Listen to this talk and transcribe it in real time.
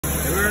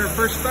We're our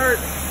first start.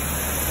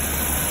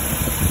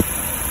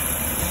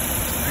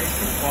 Nice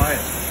and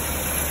quiet.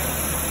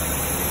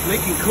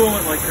 Leaking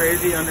coolant like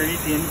crazy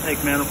underneath the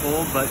intake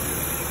manifold, but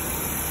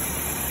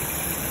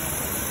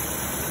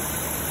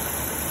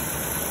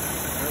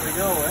there we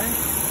go, eh?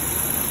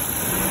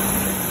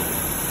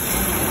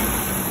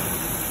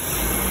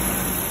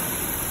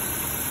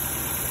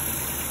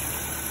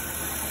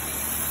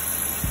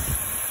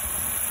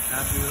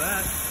 Happy with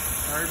that.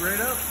 Fired right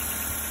up.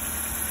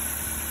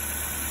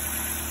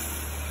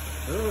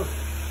 Ooh.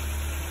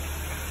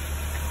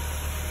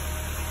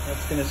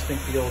 That's gonna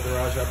stink the old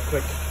garage up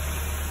quick.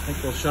 I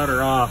think we'll shut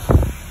her off.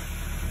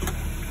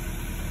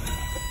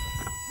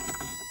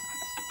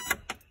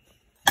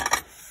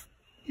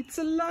 It's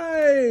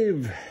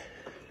alive!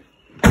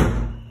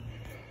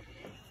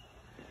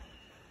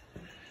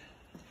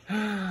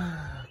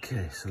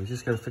 Okay, so we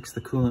just gotta fix the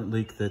coolant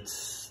leak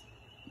that's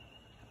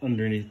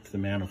underneath the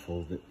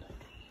manifold.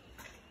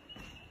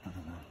 I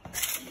don't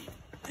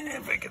know.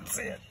 If I can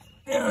see it.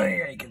 Oh,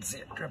 yeah, you can see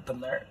it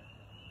dripping there.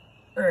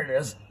 There it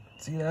is.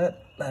 See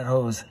that? That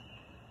hose.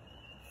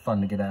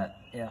 Fun to get at.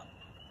 Yeah.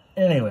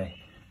 Anyway,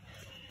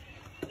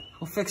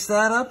 we'll fix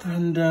that up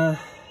and then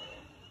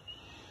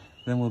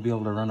we'll be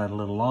able to run it a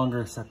little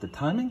longer, set the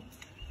timing,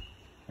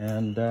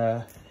 and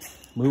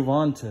move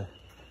on to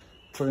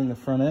putting the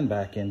front end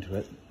back into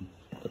it.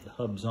 Put the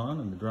hubs on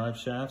and the drive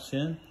shafts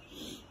in,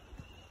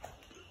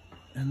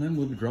 and then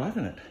we'll be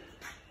driving it.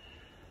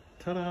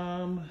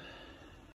 Ta-da!